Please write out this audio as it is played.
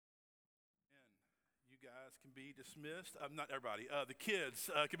guys can be dismissed. Not everybody. The kids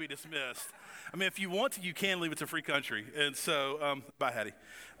can be dismissed. I mean, if you want to, you can leave. It's a free country. And so, bye, Hattie.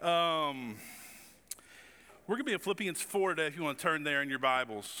 We're going to be in Philippians 4 today if you want to turn there in your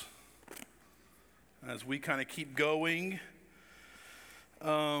Bibles. As we kind of keep going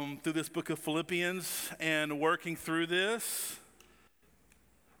through this book of Philippians and working through this.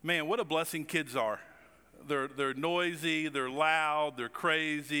 Man, what a blessing kids are. They're noisy, they're loud, they're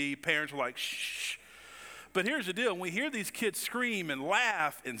crazy. Parents are like, shh. But here's the deal. When we hear these kids scream and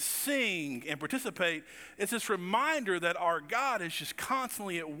laugh and sing and participate, it's this reminder that our God is just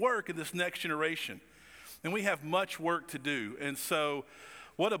constantly at work in this next generation. And we have much work to do. And so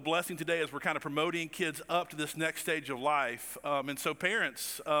what a blessing today as we're kind of promoting kids up to this next stage of life. And so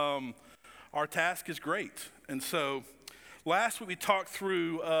parents, our task is great. And so last week we talked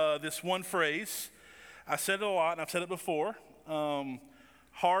through this one phrase. I said it a lot, and I've said it before.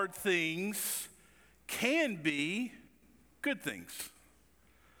 Hard things can be good things.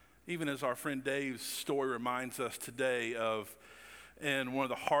 Even as our friend Dave's story reminds us today of, in one of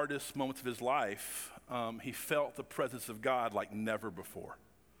the hardest moments of his life, he felt the presence of God like never before,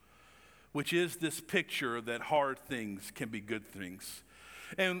 which is this picture that hard things can be good things.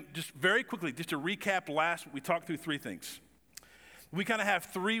 And just very quickly, just to recap last week, we talked through three things. We kind of have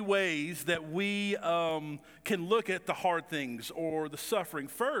three ways that we can look at the hard things or the suffering.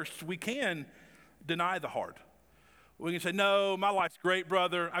 First, we can deny the hard. We can say, no, my life's great,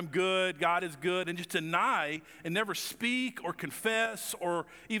 brother. I'm good. God is good. And just deny and never speak or confess or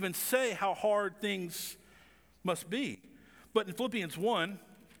even say how hard things must be. But in Philippians 1,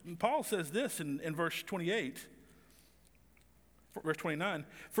 Paul says this in verse 28, verse 29,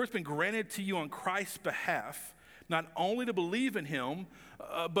 for it's been granted to you on Christ's behalf, not only to believe in him,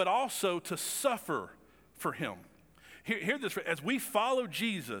 but also to suffer for him. Hear this, as we follow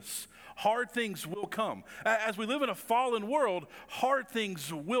Jesus, hard things will come. As we live in a fallen world, hard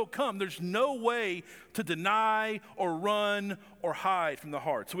things will come. There's no way to deny or run or hide from the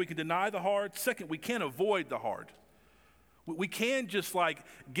hard. So we can deny the hard. Second, we can't avoid the hard. We can just like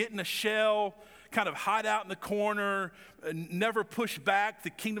get in a shell, kind of hide out in the corner, never push back the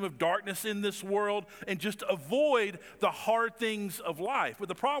kingdom of darkness in this world, and just avoid the hard things of life. But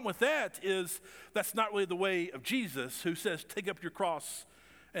the problem with that is that's not really the way of Jesus, who says, take up your cross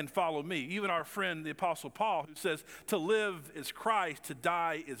and follow me. Even our friend, the Apostle Paul, who says, to live is Christ, to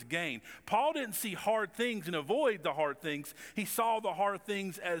die is gain. Paul didn't see hard things and avoid the hard things. He saw the hard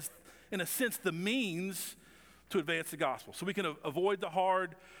things as, in a sense, the means to advance the gospel. So we can avoid the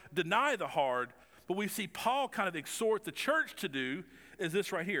hard, deny the hard, but we see Paul kind of exhort the church to do is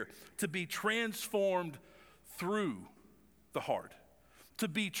this right here, to be transformed through the hard. To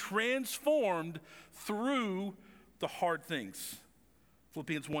be transformed through the hard things.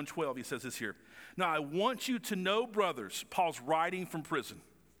 Philippians 1:12, he says this here. Now I want you to know, brothers, Paul's writing from prison,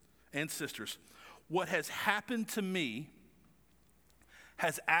 and sisters, what has happened to me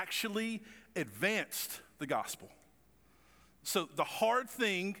has actually advanced the gospel. So the hard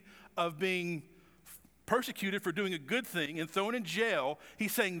thing of being persecuted for doing a good thing and thrown in jail,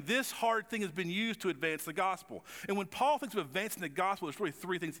 he's saying this hard thing has been used to advance the gospel. And when Paul thinks of advancing the gospel, there's really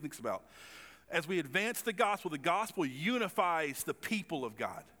three things he thinks about. As we advance the gospel unifies the people of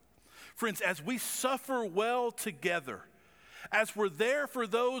God. Friends, as we suffer well together, as we're there for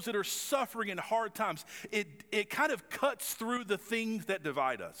those that are suffering in hard times, it kind of cuts through the things that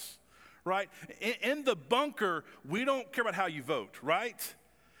divide us. Right? In the bunker, we don't care about how you vote, right?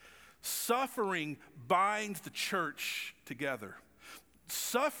 Suffering binds the church together.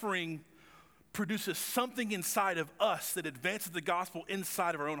 Suffering produces something inside of us that advances the gospel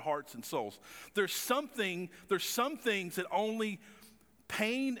inside of our own hearts and souls. There's some things that only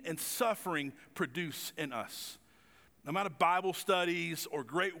pain and suffering produce in us. No amount of Bible studies or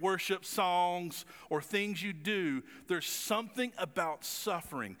great worship songs or things you do, there's something about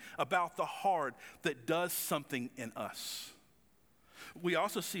suffering, about the hard, that does something in us. We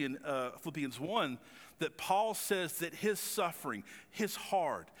also see in Philippians 1 that Paul says that his suffering, his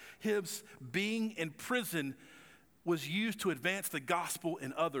hard, his being in prison was used to advance the gospel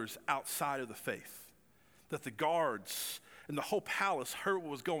in others outside of the faith. That the guards and the whole palace heard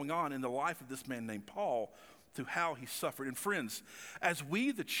what was going on in the life of this man named Paul, through how he suffered. And friends, as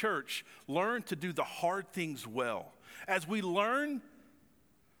we, the church, learn to do the hard things well, as we learn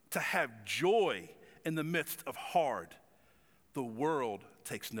to have joy in the midst of hard, the world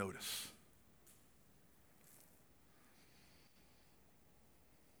takes notice.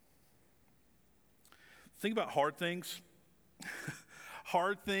 Think about hard things.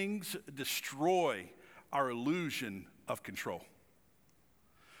 Hard things destroy our illusion of control.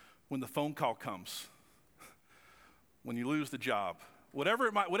 When the phone call comes, when you lose the job, whatever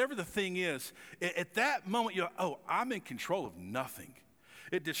the thing is, at that moment you're, oh, I'm in control of nothing.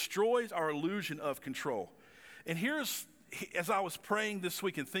 It destroys our illusion of control. And as I was praying this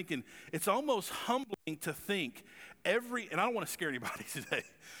week and thinking, it's almost humbling to think and I don't want to scare anybody today,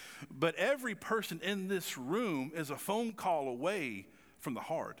 but every person in this room is a phone call away from the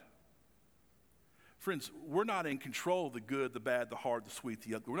hard. Friends, we're not in control of the good, the bad, the hard, the sweet,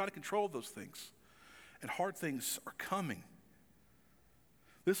 the ugly. We're not in control of those things. And hard things are coming.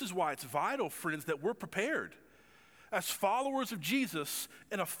 This is why it's vital, friends, that we're prepared as followers of Jesus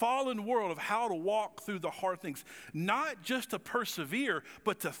in a fallen world of how to walk through the hard things, not just to persevere,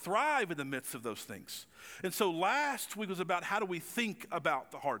 but to thrive in the midst of those things. And so last week was about how do we think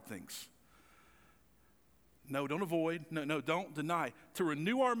about the hard things. No, don't avoid. No, don't deny. To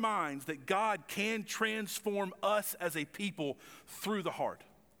renew our minds that God can transform us as a people through the hard.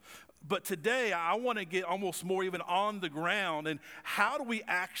 But today, I want to get almost more even on the ground and how do we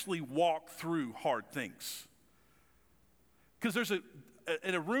actually walk through hard things? Because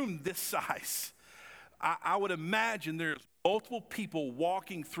in a room this size, I would imagine there's multiple people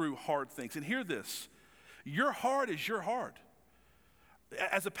walking through hard things. And hear this, your heart is your heart.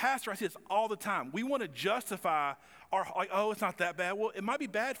 As a pastor, I see this all the time. We want to justify oh, it's not that bad. Well, it might be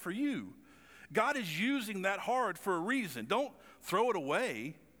bad for you. God is using that hard for a reason. Don't throw it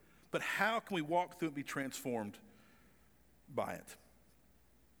away, but how can we walk through it and be transformed by it?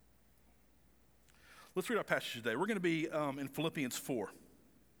 Let's read our passage today. We're going to be in Philippians 4.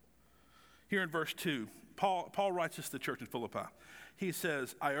 Here in verse 2, Paul writes this to the church in Philippi. He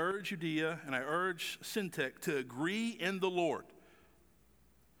says, I urge Judea and I urge Syntyche to agree in the Lord.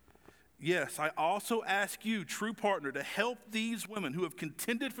 Yes, I also ask you, true partner, to help these women who have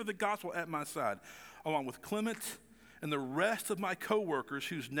contended for the gospel at my side, along with Clement and the rest of my co-workers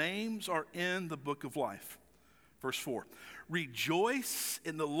whose names are in the book of life. Verse 4, rejoice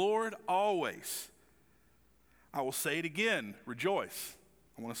in the Lord always. I will say it again, rejoice.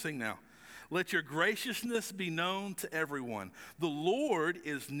 I want to sing now. Let your graciousness be known to everyone. The Lord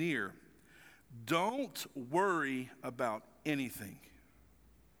is near. Don't worry about anything,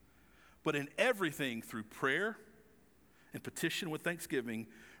 but in everything through prayer and petition with thanksgiving,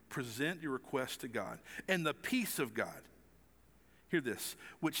 present your requests to God. And the peace of God, hear this,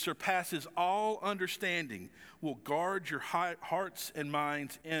 which surpasses all understanding, will guard your hearts and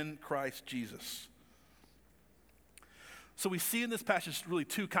minds in Christ Jesus. So we see in this passage really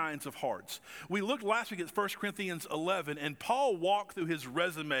two kinds of hearts. We looked last week at 1 Corinthians 11, and Paul walked through his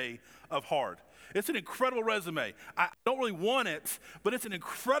resume of hard. It's an incredible resume. I don't really want it, but it's an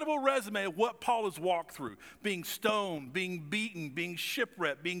incredible resume of what Paul has walked through. Being stoned, being beaten, being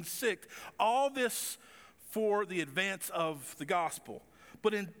shipwrecked, being sick. All this for the advance of the gospel.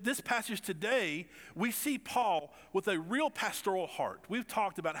 But in this passage today, we see Paul with a real pastoral heart. We've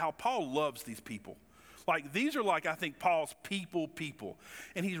talked about how Paul loves these people. These are I think, Paul's people.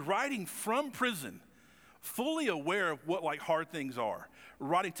 And he's writing from prison, fully aware of what hard things are.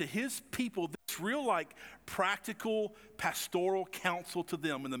 Writing to his people this real practical pastoral counsel to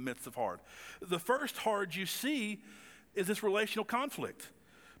them in the midst of hard. The first hard you see is this relational conflict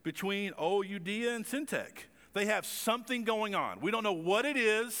between Judea and Syntyche. They have something going on. We don't know what it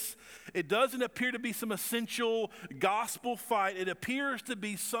is. It doesn't appear to be some essential gospel fight. It appears to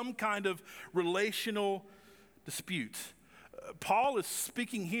be some kind of relational dispute. Paul is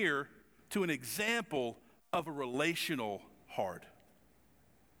speaking here to an example of a relational hard.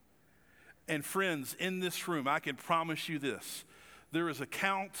 And friends, in this room, I can promise you this. There is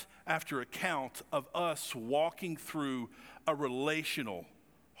account after account of us walking through a relational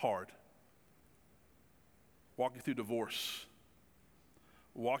hard. Walking through divorce,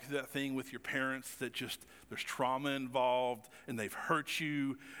 walking through that thing with your parents that there's trauma involved and they've hurt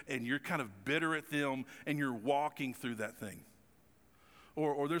you and you're kind of bitter at them and you're walking through that thing.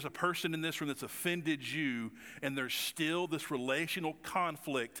 Or there's a person in this room that's offended you and there's still this relational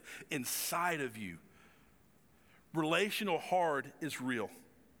conflict inside of you. Relational hard is real.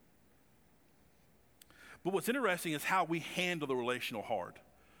 But what's interesting is how we handle the relational hard.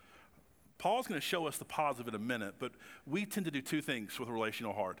 Paul's going to show us the positive in a minute, but we tend to do two things with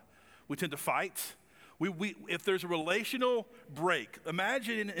relational hard. We tend to fight. If there's a relational break,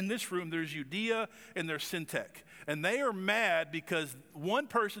 imagine in this room there's Judea and there's Syntyche, and they are mad because one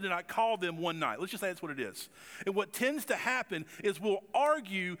person did not call them one night. Let's just say that's what it is. And what tends to happen is we'll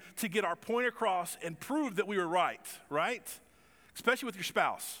argue to get our point across and prove that we were right? Especially with your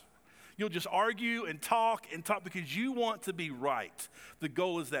spouse. You'll just argue and talk because you want to be right. The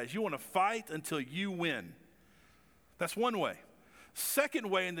goal is that. You want to fight until you win. That's one way.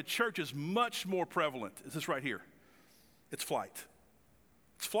 Second way in the church is much more prevalent. Is this right here? It's flight.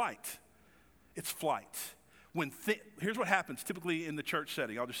 It's flight. It's flight. Here's what happens typically in the church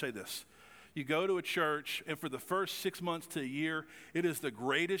setting. I'll just say this. You go to a church, and for the first 6 months to a year, it is the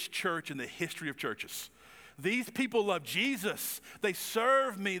greatest church in the history of churches. These people love Jesus. They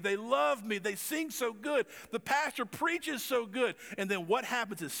serve me. They love me. They sing so good. The pastor preaches so good. And then what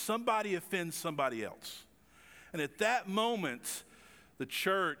happens is somebody offends somebody else. And at that moment, the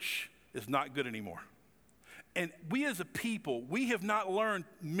church is not good anymore. And we as a people, we have not learned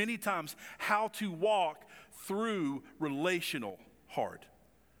many times how to walk through relational hard.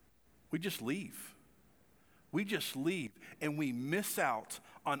 We just leave. We just leave, and we miss out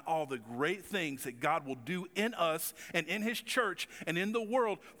on all the great things that God will do in us and in his church and in the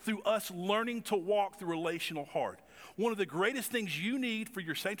world through us learning to walk through relational hard. One of the greatest things you need for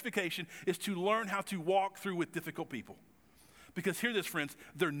your sanctification is to learn how to walk through with difficult people. Because hear this, friends,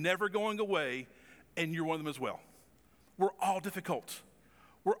 they're never going away, and you're one of them as well. We're all difficult.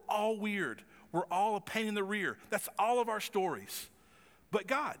 We're all weird. We're all a pain in the rear. That's all of our stories. But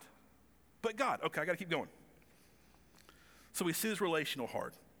God. Okay, I got to keep going. So we see this relational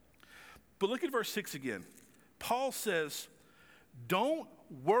hard. But look at verse 6 again. Paul says, don't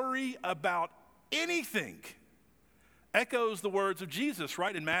worry about anything. Echoes the words of Jesus,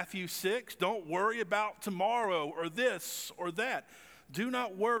 right? In Matthew 6, don't worry about tomorrow or this or that. Do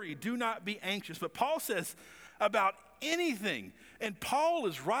not worry. Do not be anxious. But Paul says about anything. And Paul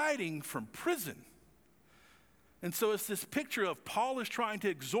is writing from prison. And so it's this picture of Paul is trying to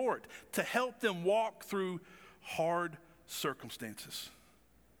exhort, to help them walk through hard circumstances.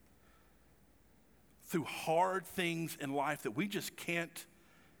 Through hard things in life that we just can't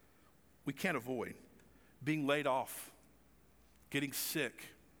avoid. Being laid off, getting sick,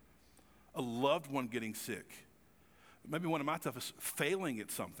 a loved one getting sick. Maybe one of my toughest, failing at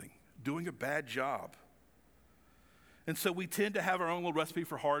something, doing a bad job. And so we tend to have our own little recipe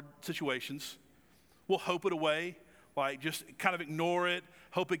for hard situations. We'll hope it away, like just kind of ignore it,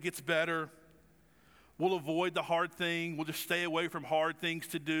 hope it gets better. We'll avoid the hard thing. We'll just stay away from hard things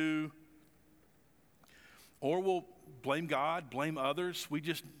to do. Or we'll blame God, blame others. We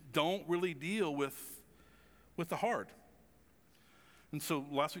just don't really deal with the hard. And so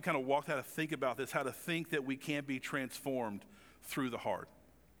last week kind of walked how to think about this, how to think that we can be transformed through the hard.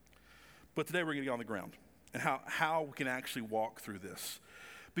 But today we're going to get on the ground and how we can actually walk through this.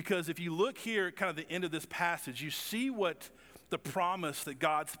 Because if you look here at kind of the end of this passage, you see what the promise that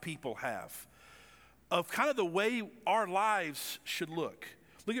God's people have of kind of the way our lives should look.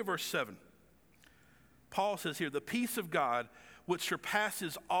 Look at verse 7. Paul says here, the peace of God, which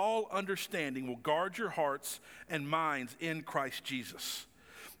surpasses all understanding, will guard your hearts and minds in Christ Jesus.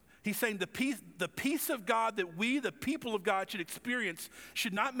 He's saying the peace of God that we, the people of God, should experience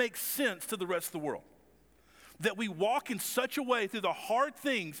should not make sense to the rest of the world. That we walk in such a way through the hard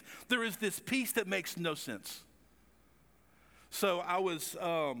things, there is this peace that makes no sense. So I was,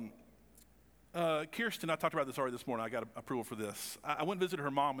 Kirsten, I talked about this already this morning. I got approval for this. I went and visited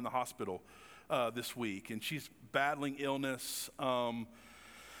her mom in the hospital this week, and she's battling illness. And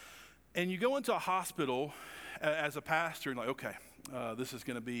you go into a hospital as a pastor, and like, okay, this is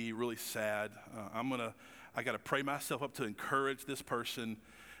going to be really sad. I got to pray myself up to encourage this person.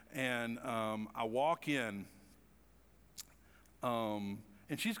 And I walk in, and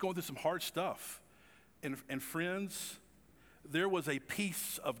she's going through some hard stuff. And friends, there was a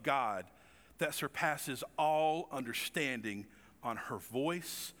peace of God that surpasses all understanding on her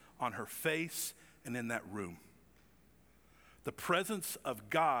voice, on her face, and in that room. The presence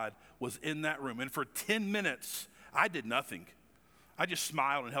of God was in that room. And for 10 minutes, I did nothing. I just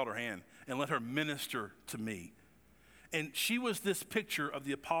smiled and held her hand and let her minister to me. And she was this picture of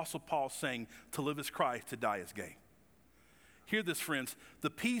the Apostle Paul saying, to live as Christ, to die as gain. Hear this, friends. The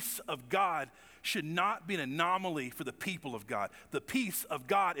peace of God should not be an anomaly for the people of God. The peace of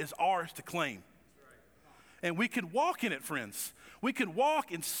God is ours to claim. And we can walk in it, friends. We can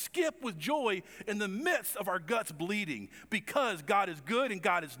walk and skip with joy in the midst of our guts bleeding because God is good and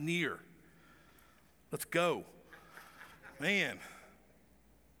God is near. Let's go. Man.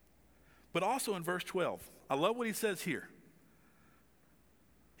 But also in verse 12, I love what he says here.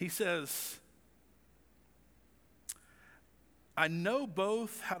 He says, I know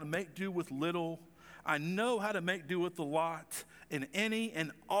both how to make do with little. I know how to make do with a lot. In any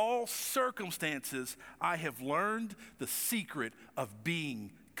and all circumstances, I have learned the secret of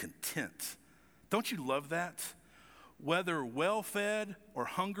being content. Don't you love that? Whether well-fed or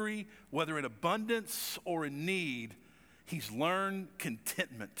hungry, whether in abundance or in need, he's learned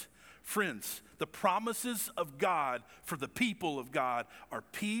contentment. Friends, the promises of God for the people of God are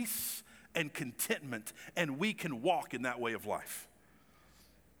peace and contentment, and we can walk in that way of life.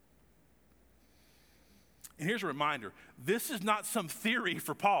 And here's a reminder, this is not some theory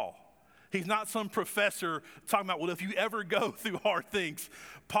for Paul. He's not some professor talking about, well, if you ever go through hard things.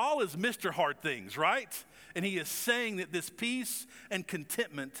 Paul is Mr. Hard Things, right? And he is saying that this peace and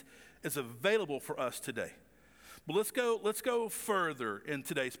contentment is available for us today. But let's go further in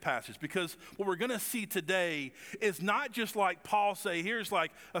today's passage, because what we're going to see today is not just like Paul say, here's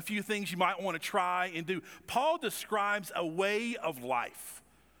like a few things you might want to try and do. Paul describes a way of life.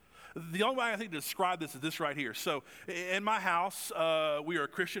 The only way I think to describe this is this right here. So in my house, we are a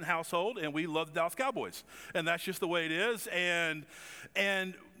Christian household, and we love the Dallas Cowboys. And that's just the way it is. And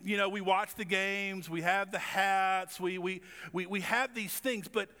you know, we watch the games, we have the hats, we have these things,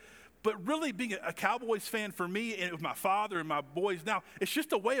 but really being a Cowboys fan for me and with my father and my boys now, it's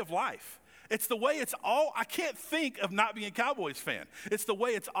just a way of life. It's the way I can't think of not being a Cowboys fan. It's the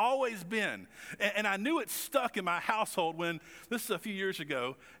way it's always been. And I knew it stuck in my household when, this is a few years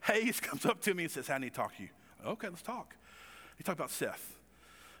ago, Hayes comes up to me and says, I need to talk to you. Okay, let's talk. He talked about Seth.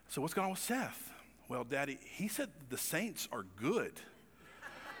 So what's going on with Seth? Well, Daddy, he said the Saints are good.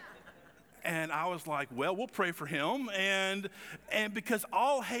 And I was like, well, we'll pray for him. And because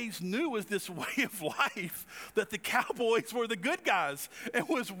all Hayes knew was this way of life, that the Cowboys were the good guys, and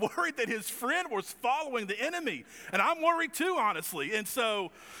was worried that his friend was following the enemy. And I'm worried too, honestly. And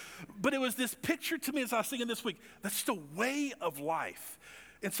so, but it was this picture to me as I was thinking this week, that's just a way of life.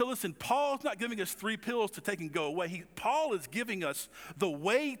 And so listen, Paul's not giving us 3 pills to take and go away. Paul is giving us the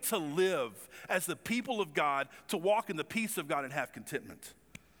way to live as the people of God, to walk in the peace of God and have contentment.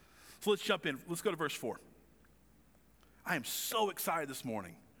 So let's jump in. Let's go to verse 4. I am so excited this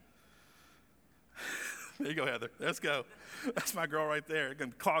morning. There you go, Heather. Let's go. That's my girl right there.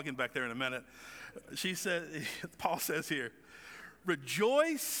 I'm clogging back there in a minute. She said, Paul says here,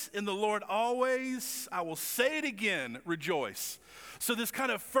 rejoice in the Lord always. I will say it again, rejoice. So this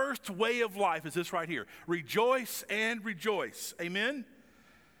kind of first way of life is this right here. Rejoice and rejoice. Amen?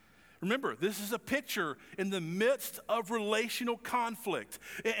 Remember, this is a picture in the midst of relational conflict.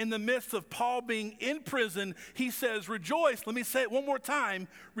 In the midst of Paul being in prison, he says, rejoice. Let me say it one more time,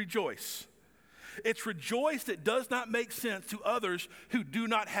 rejoice. It's rejoice that does not make sense to others who do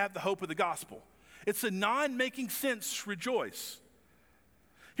not have the hope of the gospel. It's a non-making sense rejoice.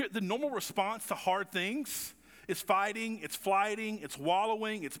 Here, the normal response to hard things is fighting, it's flighting, it's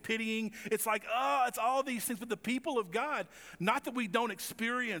wallowing, it's pitying. It's like, it's all these things. But the people of God, not that we don't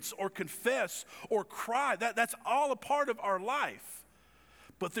experience or confess or cry. That's all a part of our life.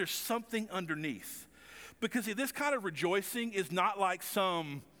 But there's something underneath. Because see, this kind of rejoicing is not like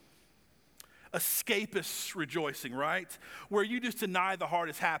some escapist rejoicing, right? Where you just deny the hard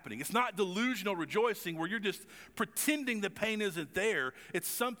is happening. It's not delusional rejoicing where you're just pretending the pain isn't there. It's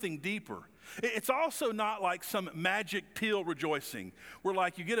something deeper. It's also not like some magic pill rejoicing where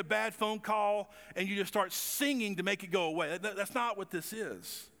like you get a bad phone call and you just start singing to make it go away. That's not what this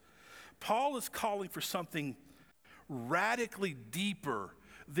is. Paul is calling for something radically deeper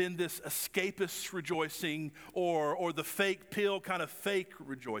than this escapist rejoicing or the fake pill kind of fake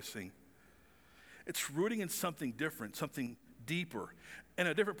rejoicing. It's rooting in something different, something deeper, and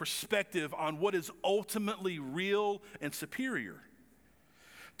a different perspective on what is ultimately real and superior.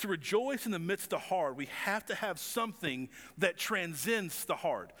 To rejoice in the midst of hard, we have to have something that transcends the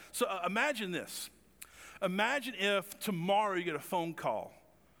hard. So imagine this. Imagine if tomorrow you get a phone call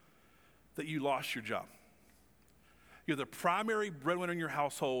that you lost your job. You're the primary breadwinner in your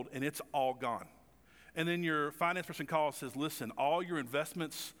household, and it's all gone. And then your finance person calls and says, listen, all your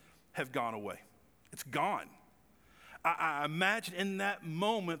investments have gone away. It's gone. I imagine in that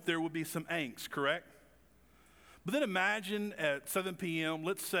moment there would be some angst, correct? But then imagine at 7 p.m.,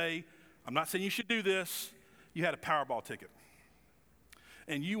 let's say, I'm not saying you should do this, you had a Powerball ticket.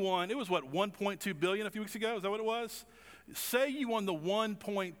 And you won, it was what, $1.2 billion a few weeks ago? Is that what it was? Say you won the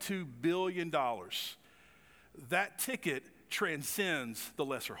 $1.2 billion. That ticket transcends the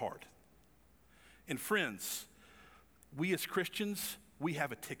lesser hard. And friends, we as Christians, we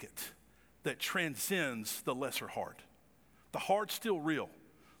have a ticket that transcends the lesser hard. The hard's still real.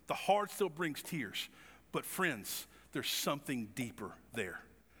 The hard still brings tears. But friends, there's something deeper there.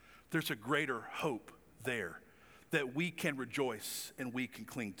 There's a greater hope there that we can rejoice and we can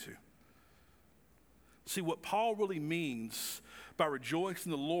cling to. See, what Paul really means by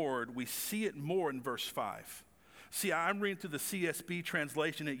rejoicing in the Lord, we see it more in verse 5. See, I'm reading through the CSB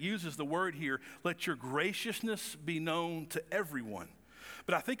translation. It uses the word here, let your graciousness be known to everyone.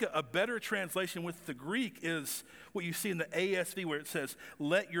 But I think a better translation with the Greek is what you see in the ASV where it says,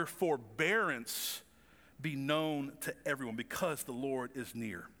 let your forbearance be known to everyone because the Lord is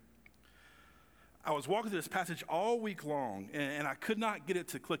near. I was walking through this passage all week long, and I could not get it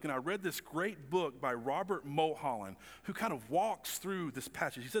to click. And I read this great book by Robert Mulholland, who kind of walks through this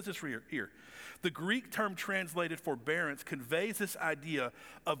passage. He says this here. The Greek term translated forbearance conveys this idea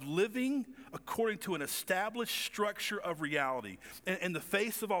of living according to an established structure of reality in the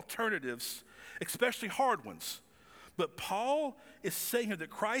face of alternatives, especially hard ones. But Paul is saying here that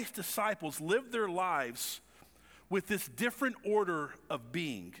Christ's disciples lived their lives with this different order of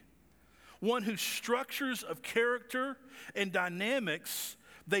being. One whose structures of character and dynamics,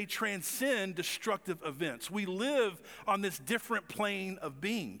 they transcend destructive events. We live on this different plane of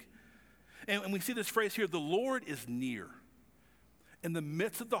being. And we see this phrase here, the Lord is near. In the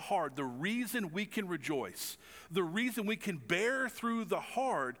midst of the hard, the reason we can rejoice, the reason we can bear through the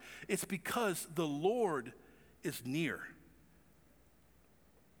hard, it's because the Lord is near.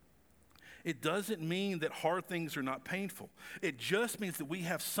 It doesn't mean that hard things are not painful. It just means that we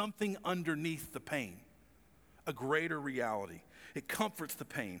have something underneath the pain, a greater reality. It comforts the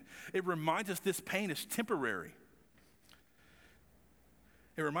pain. It reminds us this pain is temporary.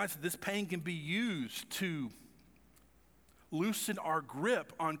 It reminds us this pain can be used to loosen our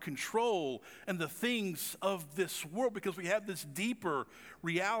grip on control and the things of this world because we have this deeper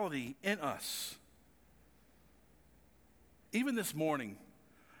reality in us. Even this morning,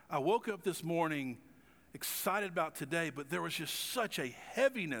 I woke up this morning excited about today, but there was just such a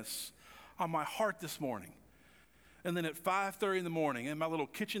heaviness on my heart this morning. And then at 5:30 in the morning, at my little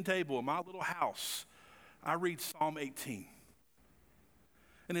kitchen table in my little house, I read Psalm 18.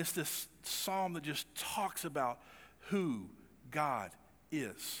 And it's this psalm that just talks about who God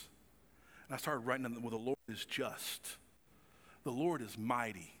is. And I started writing down, well, the Lord is just. The Lord is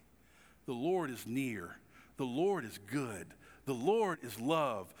mighty. The Lord is near. The Lord is good. The Lord is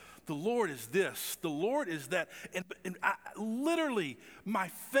love. The Lord is this. The Lord is that. And literally, my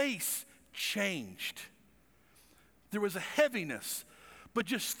face changed. There was a heaviness, but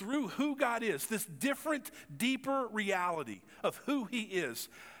just through who God is, this different, deeper reality of who He is,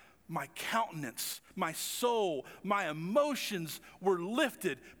 my countenance, my soul, my emotions were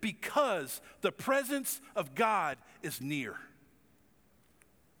lifted because the presence of God is near.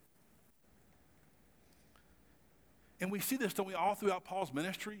 And we see this, don't we, all throughout Paul's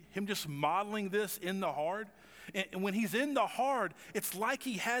ministry? Him just modeling this in the hard. And when he's in the hard, it's like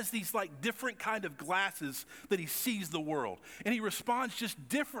he has these like different kind of glasses that he sees the world. And he responds just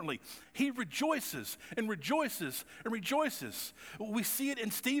differently. He rejoices and rejoices and rejoices. We see it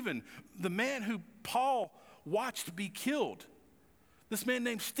in Stephen, the man who Paul watched be killed. This man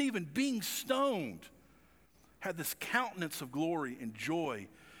named Stephen, being stoned, had this countenance of glory and joy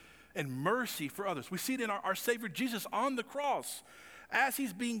and mercy for others. We see it in our Savior Jesus on the cross. As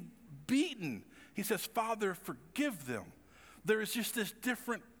he's being beaten, he says, Father, forgive them. There is just this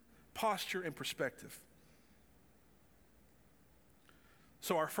different posture and perspective.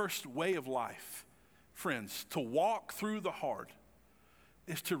 So our first way of life, friends, to walk through the hard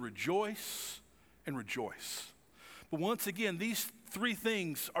is to rejoice and rejoice. But once again, these three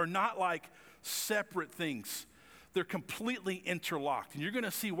things are not like separate things. They're completely interlocked. And you're going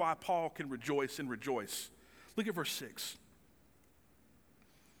to see why Paul can rejoice and rejoice. Look at verse 6.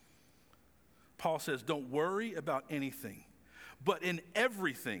 Paul says, don't worry about anything, but in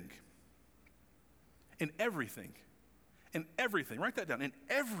everything, write that down, in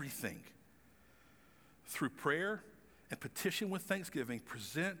everything, through prayer and petition with thanksgiving,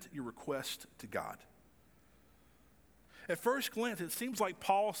 present your request to God. At first glance, it seems like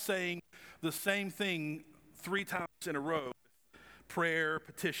Paul's saying the same thing 3 times in a row. Prayer,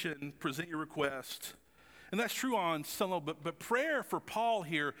 petition, present your request. And that's true on some level, but prayer for Paul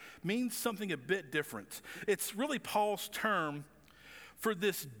here means something a bit different. It's really Paul's term for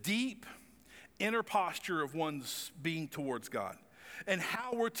this deep inner posture of one's being towards God and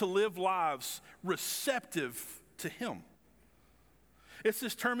how we're to live lives receptive to Him. It's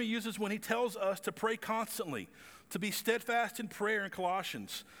this term he uses when he tells us to pray constantly, to be steadfast in prayer in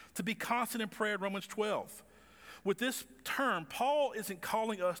Colossians, to be constant in prayer in Romans 12. With this term, Paul isn't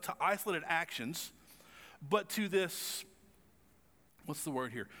calling us to isolated actions, but to this, what's the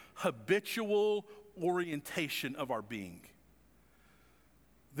word here? Habitual orientation of our being.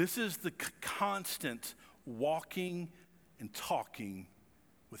 This is the constant walking and talking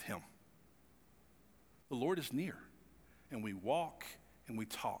with Him. The Lord is near, and we walk and we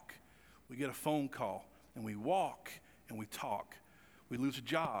talk. We get a phone call, and we walk and we talk. We lose a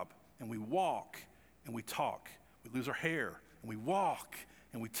job, and we walk and we talk. We lose our hair, and we walk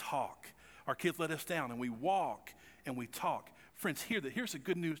and we talk. Our kids let us down, and we walk and we talk. Friends, here's the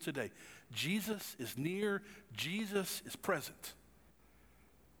good news today. Jesus is near. Jesus is present.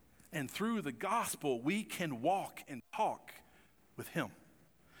 And through the gospel, we can walk and talk with him.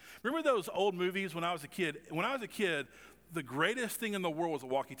 Remember those old movies when I was a kid? When I was a kid, the greatest thing in the world was a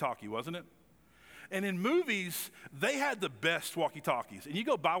walkie-talkie, wasn't it? And in movies, they had the best walkie-talkies. And you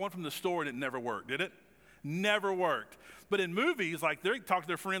go buy one from the store and it never worked, did it? Never worked. But in movies, like they talk to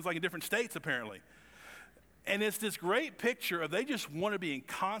their friends like in different states apparently. And it's this great picture of they just want to be in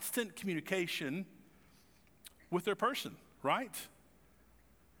constant communication with their person, right?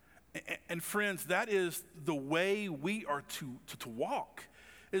 And friends, that is the way we are to walk,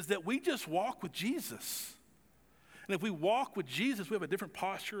 is that we just walk with Jesus. And if we walk with Jesus, we have a different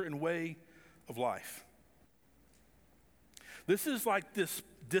posture and way of life. This is like this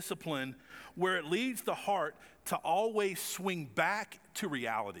discipline where it leads the heart to always swing back to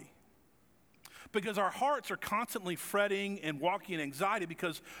reality. Because our hearts are constantly fretting and walking in anxiety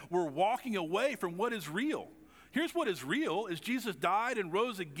because we're walking away from what is real. Here's what is real, is Jesus died and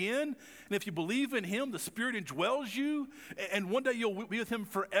rose again, and if you believe in him, the Spirit indwells you, and one day you'll be with him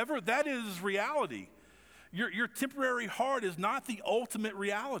forever. That is reality. Your temporary heart is not the ultimate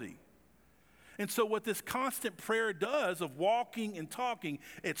reality. And so what this constant prayer does of walking and talking,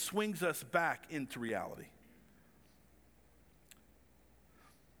 it swings us back into reality.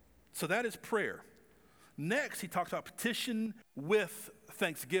 So that is prayer. Next, he talks about petition with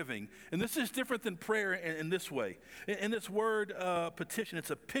thanksgiving. And this is different than prayer in this way. In this word petition, it's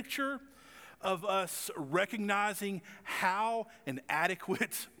a picture of us recognizing how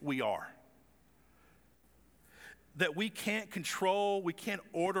inadequate we are. That we can't control, we can't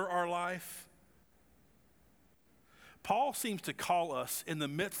order our life. Paul seems to call us in the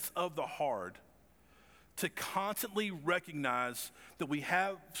midst of the hard to constantly recognize that we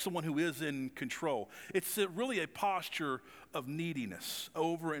have someone who is in control. It's really a posture of neediness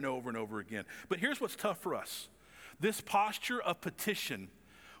over and over and over again. But here's what's tough for us. This posture of petition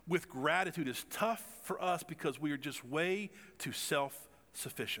with gratitude is tough for us because we are just way too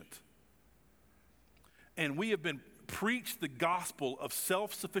self-sufficient. And we have been preached the gospel of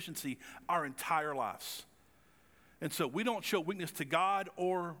self-sufficiency our entire lives. And so we don't show weakness to God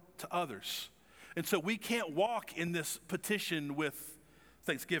or to others. And so we can't walk in this petition with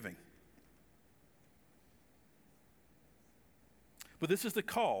thanksgiving. But this is the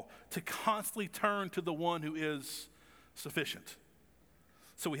call to constantly turn to the one who is sufficient.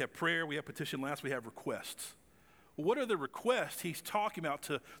 So we have prayer, we have petition, last we have requests. What are the requests he's talking about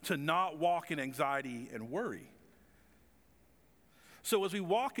to not walk in anxiety and worry? So as we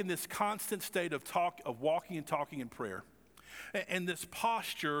walk in this constant state of walking and talking in prayer, and this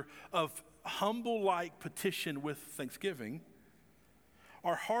posture of humble-like petition with thanksgiving,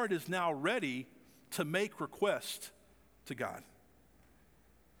 our heart is now ready to make request to God.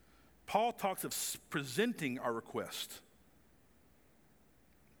 Paul talks of presenting our request.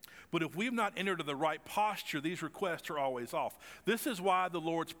 But if we've not entered the right posture, these requests are always off. This is why the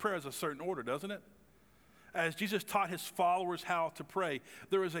Lord's Prayer is a certain order, doesn't it? As Jesus taught his followers how to pray,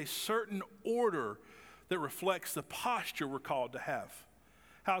 there is a certain order that reflects the posture we're called to have.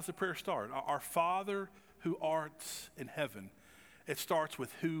 How does the prayer start? Our Father who art in heaven. It starts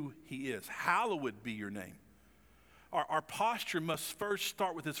with who he is. Hallowed be your name. Our posture must first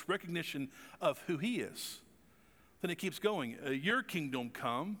start with this recognition of who he is. Then it keeps going. Your kingdom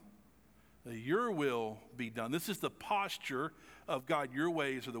come. Your will be done. This is the posture of God. Your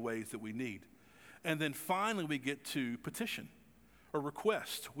ways are the ways that we need. And then finally we get to petition or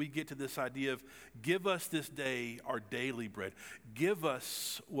request. We get to this idea of give us this day our daily bread. Give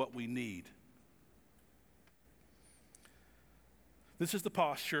us what we need. This is the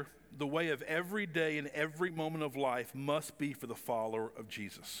posture. The way of every day and every moment of life must be for the follower of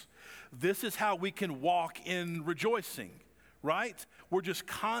Jesus. This is how we can walk in rejoicing, right? We're just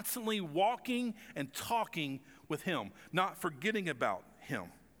constantly walking and talking with him, not forgetting about him.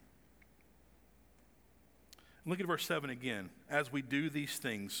 Look at verse 7 again. As we do these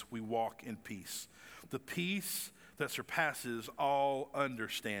things, we walk in peace. The peace that surpasses all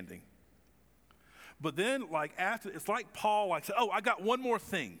understanding. But then, it's like Paul said, I got one more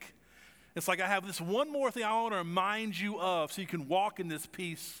thing. It's like I have this one more thing I want to remind you of so you can walk in this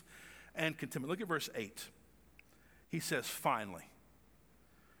peace and contentment. Look at verse 8. He says, finally,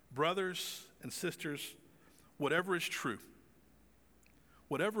 brothers and sisters, whatever is true,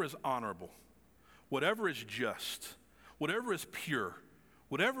 whatever is honorable, whatever is just, whatever is pure,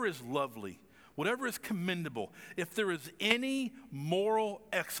 whatever is lovely, whatever is commendable, if there is any moral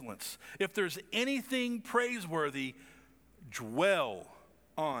excellence, if there's anything praiseworthy, dwell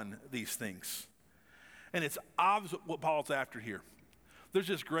on these things. And it's obvious what Paul's after here. There's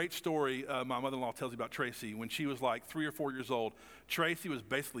this great story my mother-in-law tells me about Tracy. When she was like 3 or 4 years old, Tracy was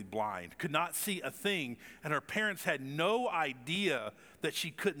basically blind, could not see a thing, and her parents had no idea that she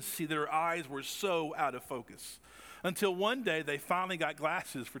couldn't see, that her eyes were so out of focus. Until one day, they finally got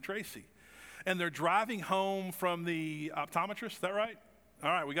glasses for Tracy. And they're driving home from the optometrist, is that right? All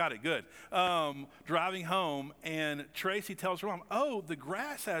right, we got it, good. Driving home, and Tracy tells her mom, oh, the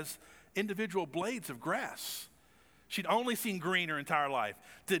grass has individual blades of grass. She'd only seen green her entire life.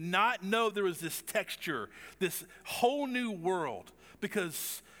 Did not know there was this texture, this whole new world,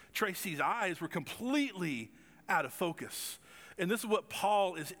 because Tracy's eyes were completely out of focus. And this is what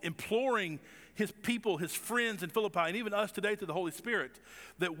Paul is imploring his people, his friends in Philippi, and even us today through the Holy Spirit,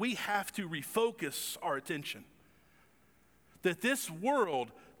 that we have to refocus our attention. That this world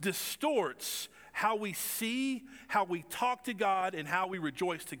distorts how we see, how we talk to God, and how we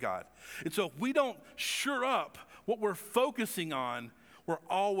rejoice to God. And so if we don't sure up what we're focusing on, we're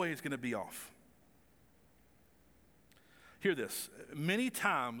always going to be off. Hear this. Many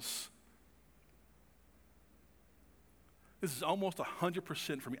times, this is almost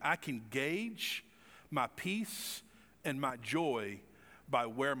 100% for me. I can gauge my peace and my joy by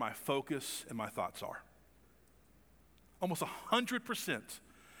where my focus and my thoughts are. Almost 100%.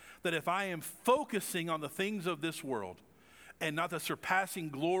 That if I am focusing on the things of this world and not the surpassing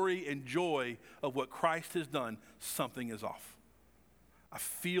glory and joy of what Christ has done, something is off. I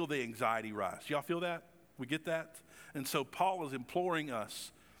feel the anxiety rise. Y'all feel that? We get that? And so Paul is imploring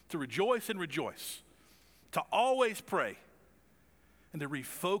us to rejoice and rejoice, to always pray, and to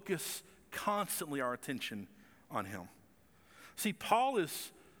refocus constantly our attention on him. See,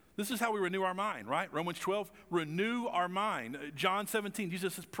 this is how we renew our mind, right? Romans 12, renew our mind. John 17,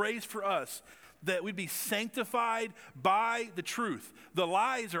 Jesus says, prays for us that we'd be sanctified by the truth. The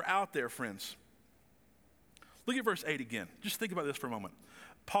lies are out there, friends. Look at verse 8 again. Just think about this for a moment.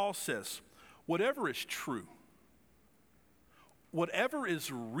 Paul says, whatever is true, whatever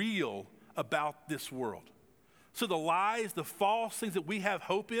is real about this world. So the lies, the false things that we have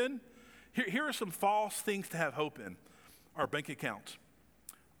hope in, here are some false things to have hope in. Our bank account,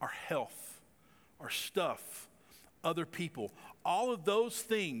 our health, our stuff, other people. All of those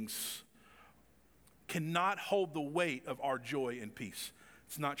things cannot hold the weight of our joy and peace.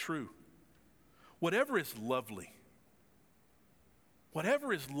 It's not true. Whatever is lovely,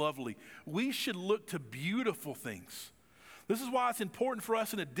 we should look to beautiful things. This is why it's important for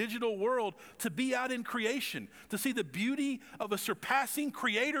us in a digital world to be out in creation, to see the beauty of a surpassing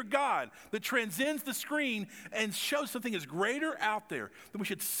creator God that transcends the screen and shows something is greater out there, that we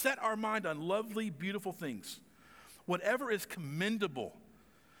should set our mind on lovely, beautiful things. Whatever is commendable,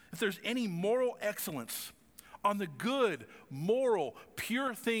 if there's any moral excellence, on the good, moral,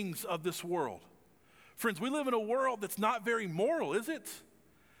 pure things of this world. Friends, we live in a world that's not very moral, is it?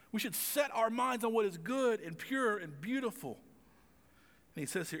 We should set our minds on what is good and pure and beautiful. And he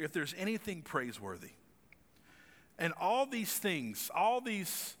says here, if there's anything praiseworthy. And all these things, all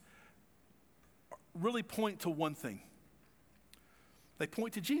these really point to one thing. They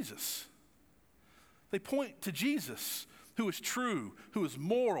point to Jesus. They point to Jesus, who is true, who is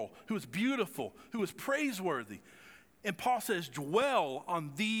moral, who is beautiful, who is praiseworthy. And Paul says, dwell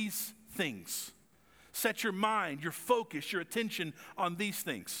on these things. Set your mind, your focus, your attention on these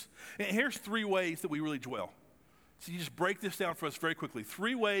things. And here's 3 ways that we really dwell. So you just break this down for us very quickly.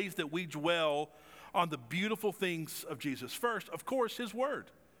 3 ways that we dwell on the beautiful things of Jesus. First, of course, his word.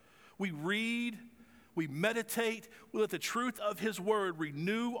 We read, we meditate, we let the truth of his word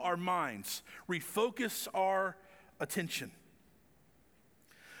renew our minds, refocus our attention.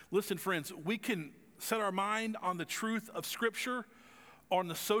 Listen, friends, we can set our mind on the truth of Scripture or on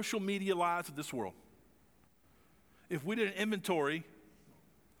the social media lies of this world. If we did an inventory,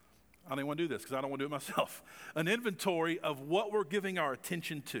 I don't even want to do this because I don't want to do it myself, an inventory of what we're giving our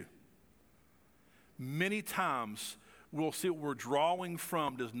attention to. Many times we'll see what we're drawing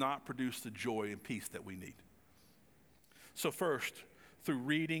from does not produce the joy and peace that we need. So first, through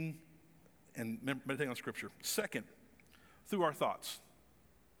reading and meditating on Scripture. Second, through our thoughts.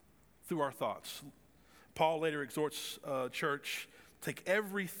 Through our thoughts. Paul later exhorts church, take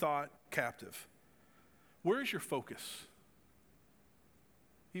every thought captive. Where is your focus?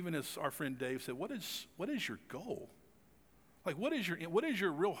 Even as our friend Dave said, what is your goal? Like, what is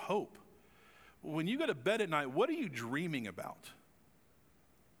your real hope? When you go to bed at night, what are you dreaming about?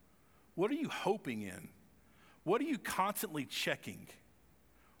 What are you hoping in? What are you constantly checking?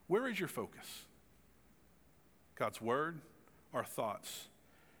 Where is your focus? God's word, our thoughts.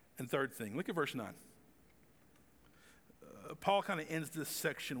 And third thing, look at verse 9. Paul kind of ends this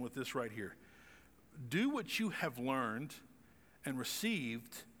section with this right here. Do what you have learned and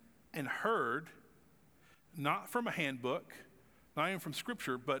received and heard, not from a handbook, not even from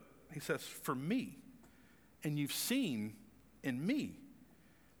Scripture, but he says, for me. And you've seen in me.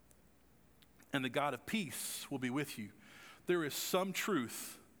 And the God of peace will be with you. There is some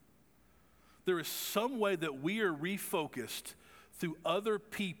truth. There is some way that we are refocused through other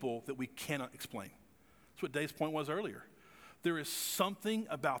people that we cannot explain. That's what Dave's point was earlier. There is something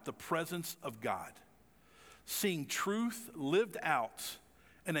about the presence of God. Seeing truth lived out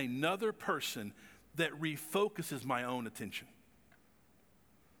in another person that refocuses my own attention.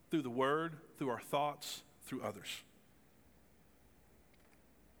 Through the word, through our thoughts, through others.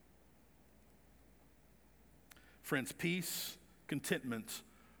 Friends, peace, contentment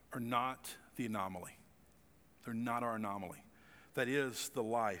are not the anomaly. They're not our anomaly. That is the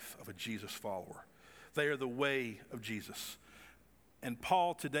life of a Jesus follower. They are the way of Jesus. And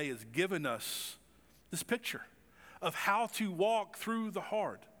Paul today has given us this picture of how to walk through the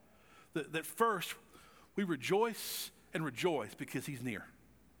hard. That first, we rejoice and rejoice because he's near.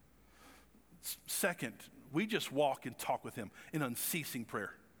 Second, we just walk and talk with him in unceasing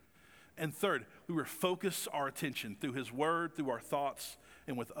prayer. And third, we refocus our attention through his word, through our thoughts,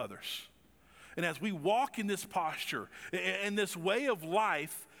 and with others. And as we walk in this posture, in this way of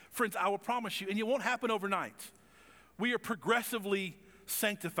life, friends, I will promise you, and it won't happen overnight, we are progressively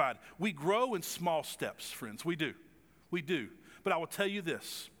sanctified. We grow in small steps, friends. We do. We do. But I will tell you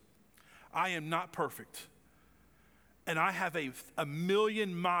this. I am not perfect. And I have a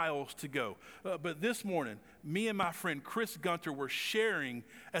million miles to go. But this morning, me and my friend Chris Gunter were sharing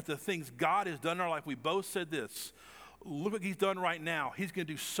at the things God has done in our life. We both said this. Look what he's done right now. He's going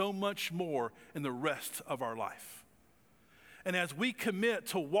to do so much more in the rest of our life. And as we commit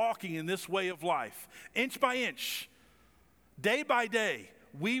to walking in this way of life, inch by inch, day by day,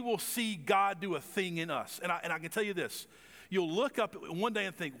 we will see God do a thing in us. And I can tell you this. You'll look up one day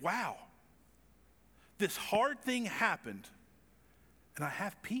and think, wow, this hard thing happened, and I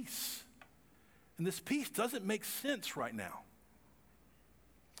have peace. And this peace doesn't make sense right now.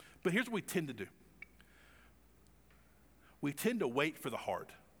 But here's what we tend to do. We tend to wait for the hard.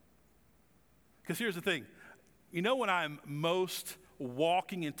 Because here's the thing. You know when I'm most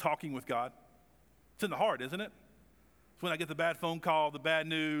walking and talking with God? It's in the hard, isn't it? It's when I get the bad phone call, the bad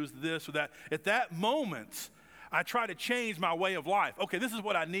news, this or that. At that moment, I try to change my way of life. Okay, this is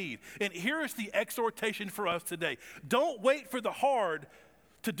what I need. And here is the exhortation for us today. Don't wait for the hard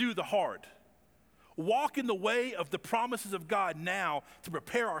to do the hard. Walk in the way of the promises of God now to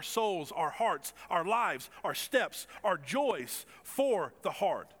prepare our souls, our hearts, our lives, our steps, our joys for the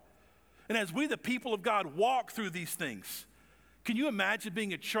hard. And as we, the people of God, walk through these things, can you imagine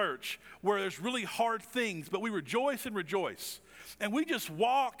being a church where there's really hard things, but we rejoice and rejoice? And we just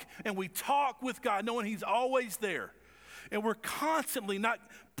walk and we talk with God, knowing he's always there. And we're constantly not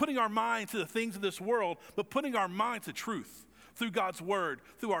putting our mind to the things of this world, but putting our mind to truth through God's word,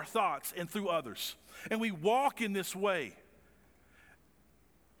 through our thoughts, and through others. And we walk in this way.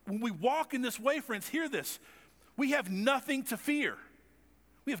 When we walk in this way, friends, hear this. We have nothing to fear.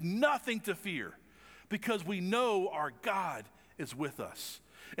 We have nothing to fear because we know our God is with us.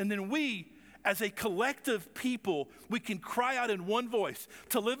 And then we, as a collective people, we can cry out in one voice,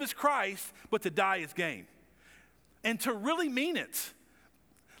 to live is Christ, but to die is gain. And to really mean it.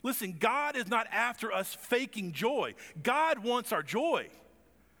 Listen, God is not after us faking joy. God wants our joy.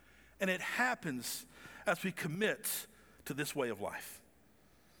 And it happens as we commit to this way of life.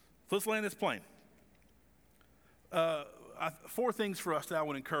 So let's land this plane. 4 things for us that I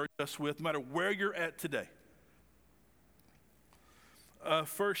would encourage us with, no matter where you're at today.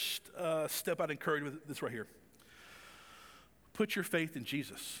 First step I'd encourage with this right here. Put your faith in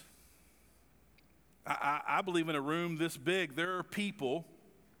Jesus. I believe in a room this big, there are people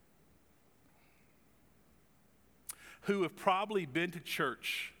who have probably been to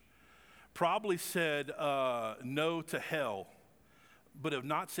church, probably said no to hell, but have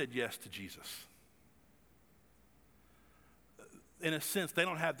not said yes to Jesus. In a sense, they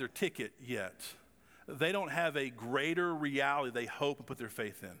don't have their ticket yet. They don't have a greater reality they hope and put their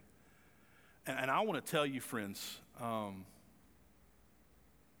faith in. And I want to tell you, friends,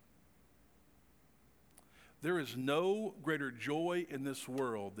 there is no greater joy in this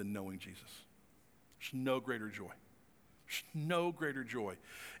world than knowing Jesus. There's no greater joy. There's no greater joy.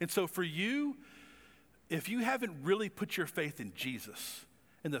 And so for you, if you haven't really put your faith in Jesus,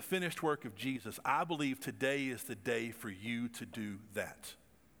 in the finished work of Jesus, I believe today is the day for you to do that.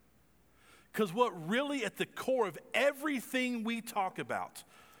 Because what really at the core of everything we talk about,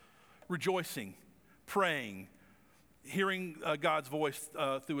 rejoicing, praying, hearing God's voice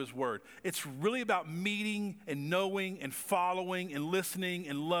through his word. It's really about meeting and knowing and following and listening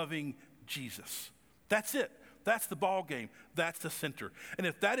and loving Jesus. That's it. That's the ball game. That's the center. And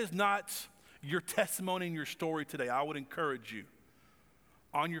if that is not your testimony and your story today, I would encourage you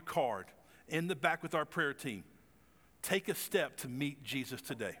on your card, in the back with our prayer team, take a step to meet Jesus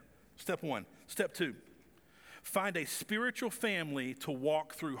today. Step one. Step two, find a spiritual family to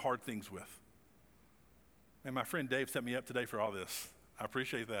walk through hard things with. And my friend Dave set me up today for all this. I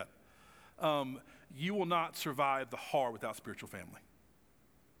appreciate that. You will not survive the hard without spiritual family.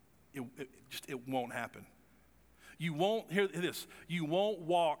 It won't happen. You won't, hear this, you won't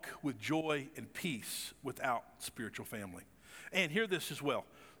walk with joy and peace without spiritual family. And hear this as well.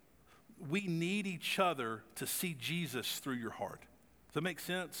 We need each other to see Jesus through your heart. Does that make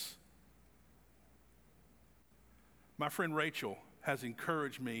sense? My friend Rachel has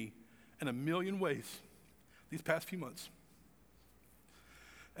encouraged me in a million ways these past few months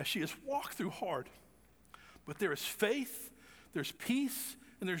as she has walked through hard. But there is faith, there's peace,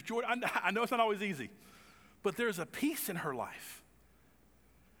 and there's joy. I know it's not always easy, but there's a peace in her life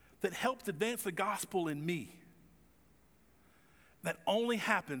that helps advance the gospel in me. That only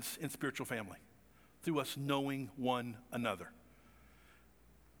happens in spiritual family, through us knowing one another.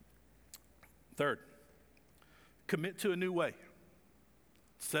 Third, commit to a new way.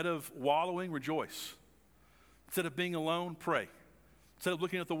 Instead of wallowing, rejoice. Instead of being alone, pray. Instead of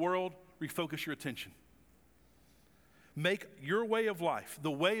looking at the world, refocus your attention. Make your way of life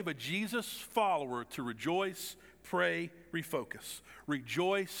the way of a Jesus follower to rejoice, pray, refocus.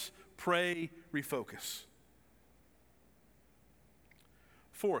 Rejoice, pray, refocus.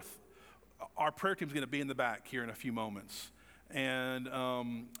 Fourth, our prayer team is going to be in the back here in a few moments. And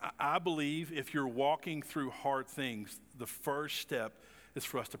I believe if you're walking through hard things, the first step is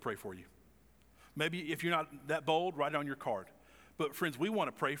for us to pray for you. Maybe if you're not that bold, write it on your card. But friends, we want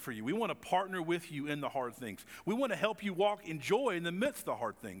to pray for you. We want to partner with you in the hard things. We want to help you walk in joy in the midst of the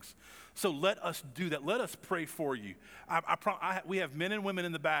hard things. So let us do that. Let us pray for you. We have men and women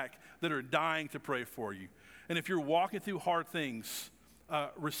in the back that are dying to pray for you. And if you're walking through hard things,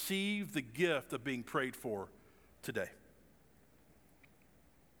 receive the gift of being prayed for today.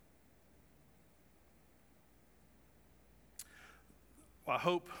 Well, I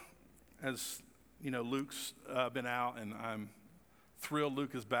hope, as you know, Luke's been out, and I'm thrilled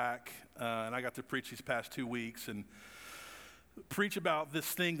Luke is back, and I got to preach these past 2 weeks and preach about this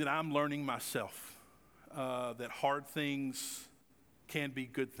thing that I'm learning myself, that hard things can be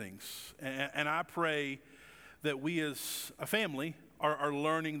good things. And I pray that we as a family are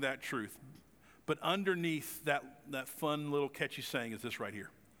learning that truth. But underneath that fun little catchy saying is this right here,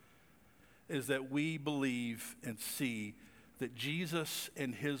 is that we believe and see that Jesus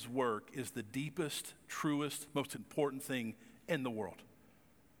and his work is the deepest, truest, most important thing in the world.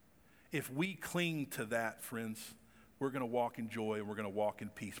 If we cling to that, friends, we're going to walk in joy and we're going to walk in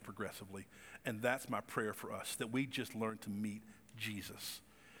peace progressively. And that's my prayer for us, that we just learn to meet Jesus.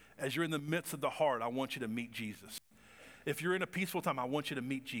 As you're in the midst of the hard, I want you to meet Jesus. If you're in a peaceful time, I want you to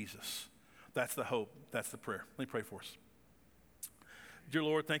meet Jesus. That's the hope. That's the prayer. Let me pray for us. Dear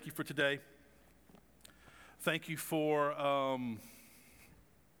Lord, thank you for today. Thank you for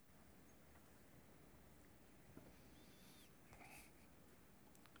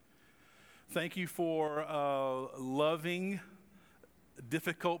loving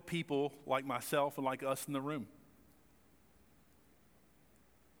difficult people like myself and like us in the room.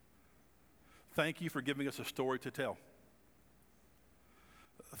 Thank you for giving us a story to tell.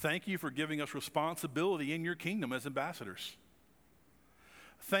 Thank you for giving us responsibility in your kingdom as ambassadors.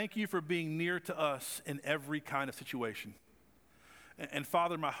 Thank you for being near to us in every kind of situation. And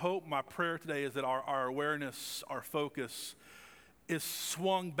Father, my hope, my prayer today is that our awareness, our focus is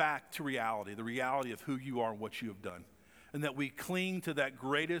swung back to reality, the reality of who you are and what you have done. And that we cling to that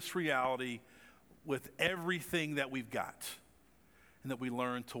greatest reality with everything that we've got. And that we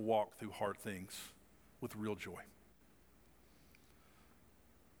learn to walk through hard things with real joy.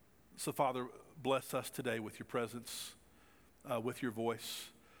 So Father, bless us today with your presence, with your voice.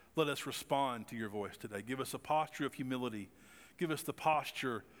 Let us respond to your voice today. Give us a posture of humility. Give us the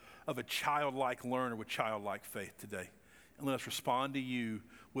posture of a childlike learner with childlike faith today. And let us respond to you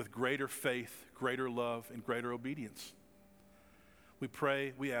with greater faith, greater love, and greater obedience. We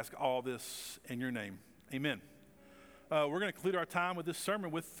pray, we ask all this in your name. Amen. We're going to conclude our time with this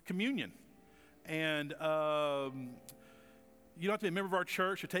sermon with communion. And you don't have to be a member of our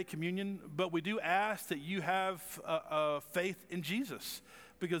church to take communion, but we do ask that you have faith in Jesus,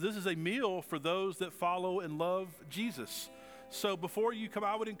 because this is a meal for those that follow and love Jesus. So before you come,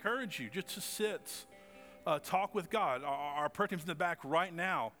 I would encourage you just to sit, talk with God. Our prayer team's in the back right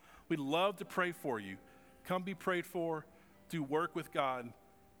now. We'd love to pray for you. Come be prayed for, do work with God, and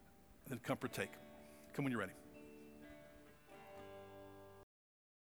then come partake. Come when you're ready.